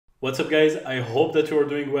What's up guys, I hope that you are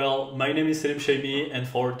doing well. My name is Selim Shaimi and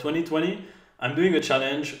for 2020 I'm doing a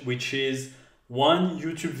challenge which is one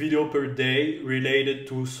YouTube video per day related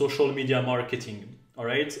to social media marketing,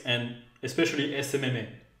 alright, and especially SMMA.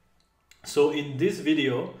 So in this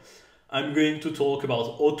video I'm going to talk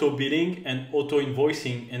about auto billing and auto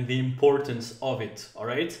invoicing and the importance of it,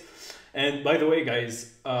 alright? And by the way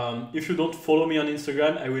guys, if you don't follow me on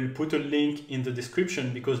Instagram, I will put a link in the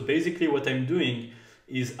description because basically what I'm doing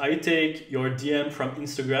is I take your DM from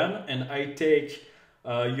Instagram and I take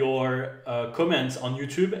your comments on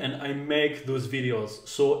YouTube and I make those videos.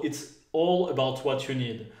 So it's all about what you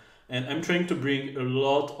need. And I'm trying to bring a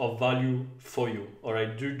lot of value for you, all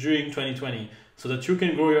right, during 2020 so that you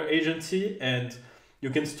can grow your agency and you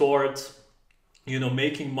can start,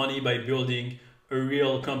 making money by building a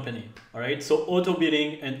real company, all right? So auto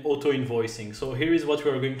billing and auto invoicing. So here is what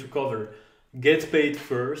we are going to cover. Get paid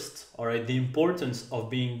first, all right? The importance of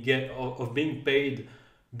being paid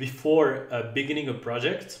before beginning a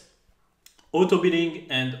project, auto billing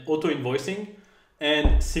and auto invoicing,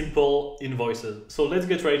 and simple invoices. So let's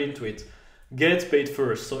get right into it. Get paid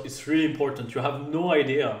first. So it's really important. You have no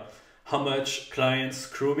idea how much clients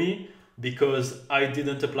screw me because I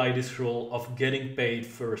didn't apply this rule of getting paid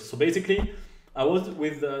first. So basically, I was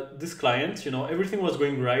with this client. Everything was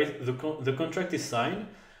going right. The contract is signed.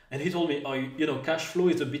 And he told me, oh, cash flow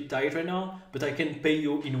is a bit tight right now, but I can pay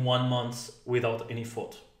you in 1 month without any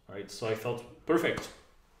fault, right? So I felt perfect.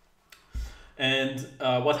 And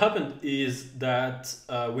what happened is that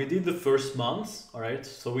we did the first month, all right?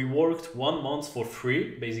 So we worked 1 month for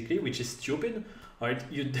free, basically, which is stupid, all right?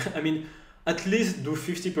 I mean, at least do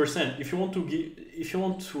 50% if you want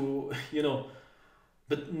to,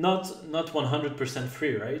 but not 100%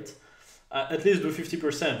 free, right? At least do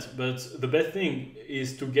 50%, but the best thing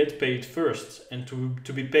is to get paid first and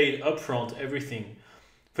to be paid upfront everything.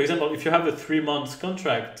 For example, if you have a 3 months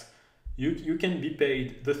contract, you can be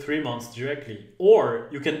paid the 3 months directly, or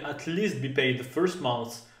you can at least be paid the first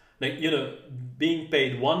month, being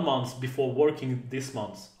paid 1 month before working this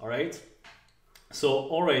month, all right? So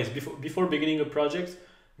always, before beginning a project,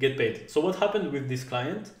 get paid. So what happened with this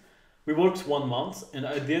client? We worked 1 month and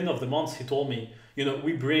at the end of the month, he told me,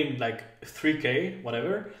 we bring like 3K,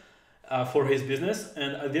 whatever, for his business.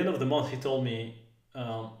 And at the end of the month, he told me,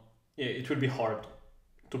 yeah, it will be hard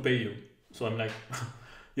to pay you. So I'm like,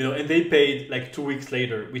 and they paid like 2 weeks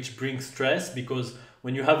later, which brings stress because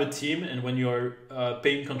when you have a team and when you're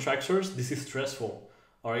paying contractors, this is stressful.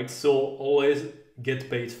 All right. So always get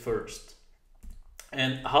paid first.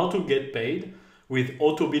 And how to get paid? With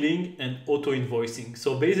auto billing and auto invoicing.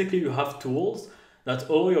 So basically you have tools that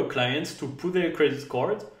allow your clients to put their credit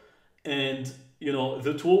card and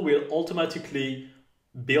the tool will automatically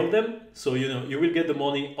bill them. So you will get the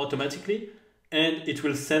money automatically and it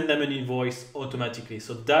will send them an invoice automatically.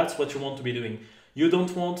 So that's what you want to be doing. You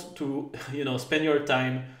don't want to spend your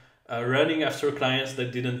time running after clients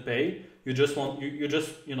that didn't pay. You just want you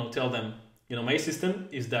just tell them, my system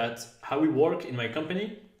is that how we work in my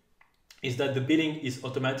company is that the billing is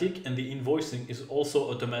automatic and the invoicing is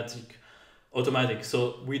also automatic.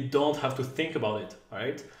 So we don't have to think about it, all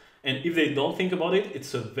right? And if they don't think about it,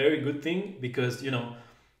 it's a very good thing because,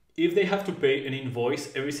 if they have to pay an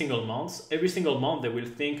invoice every single month they will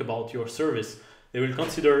think about your service. They will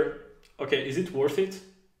consider, okay, is it worth it?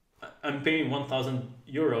 I'm paying 1,000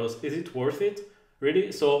 euros. Is it worth it?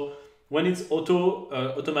 Really? So when it's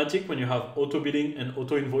automatic, when you have auto billing and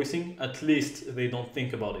auto invoicing, at least they don't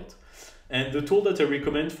think about it. And the tool that I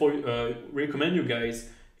recommend you guys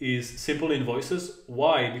is Simple Invoices.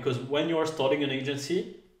 Why? Because when you are starting an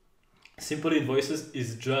agency, Simple Invoices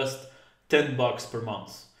is just 10 bucks per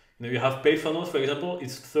month. You have PayFunnels, for example,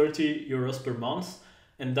 it's 30 euros per month,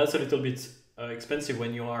 and that's a little bit expensive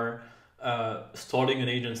when you are starting an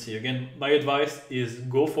agency. Again, my advice is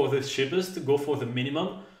go for the cheapest, go for the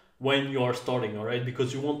minimum when you are starting, all right?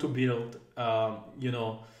 Because you want to build,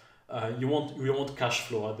 you want cash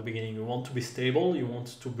flow at the beginning. You want to be stable. You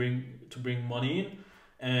want to bring money in,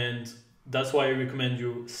 and that's why I recommend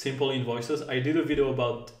you Simple Invoices. I did a video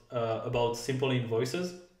about Simple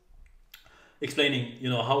Invoices, explaining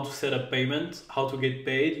how to set up payment, how to get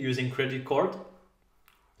paid using credit card.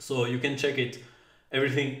 So you can check it.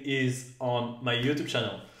 Everything is on my YouTube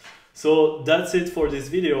channel. So that's it for this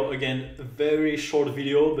video. Again, a very short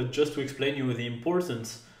video, but just to explain you the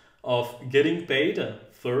importance of getting paid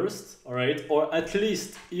first, all right? Or at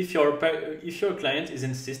least if your client is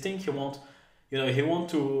insisting, he want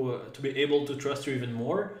to be able to trust you even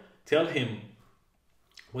more, tell him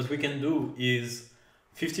what we can do is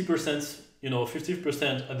 50%,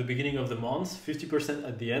 50% at the beginning of the month, 50%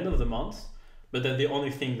 at the end of the month, but that's the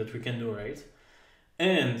only thing that we can do, right?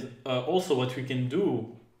 And also what we can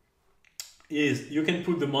do is you can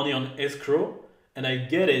put the money on escrow, and I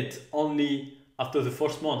get it only after the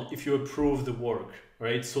first month if you approve the work,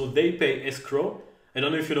 right? So they pay escrow. I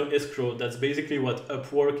don't know if you know escrow. That's basically what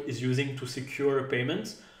Upwork is using to secure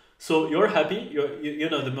payments. So you're happy, you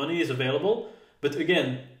know the money is available, but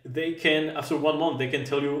again, they can, after 1 month, they can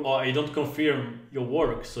tell you, oh, I don't confirm your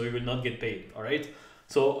work, so you will not get paid, all right?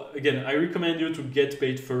 So again, I recommend you to get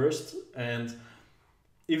paid first, and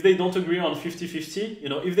if they don't agree on 50-50, you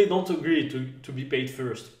know, if they don't agree to be paid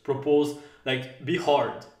first, propose, like, be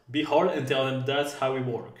hard and tell them that's how we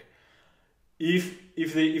work. If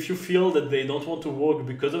you feel that they don't want to work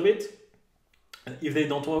because of it, if they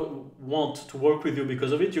don't want to work with you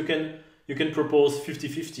because of it, you can propose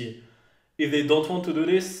 50-50. If they don't want to do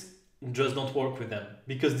this, just don't work with them,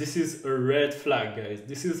 because this is a red flag, guys.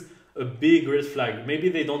 This is a big red flag. Maybe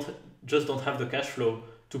they don't have the cash flow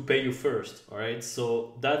to pay you first, all right?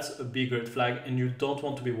 So that's a big red flag, and you don't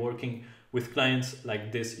want to be working with clients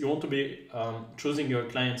like this. You want to be choosing your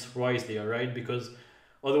clients wisely, all right? Because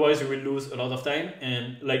otherwise you will lose a lot of time,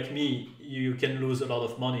 and like me, you can lose a lot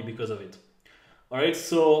of money because of it. All right,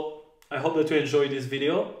 so I hope that you enjoyed this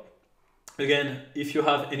video. Again, if you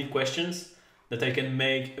have any questions that I can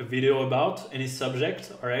make a video about, any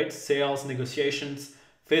subject, all right, sales, negotiations,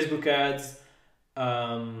 Facebook ads,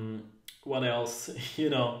 what else, you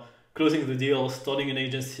know, closing the deal, starting an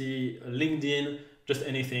agency, LinkedIn, just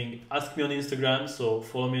anything, ask me on Instagram, so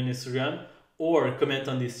follow me on Instagram, or comment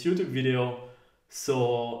on this YouTube video.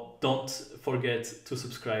 So don't forget to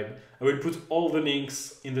subscribe. I will put all the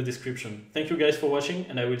links in the description. Thank you guys for watching,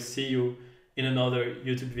 and I will see you in another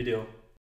YouTube video.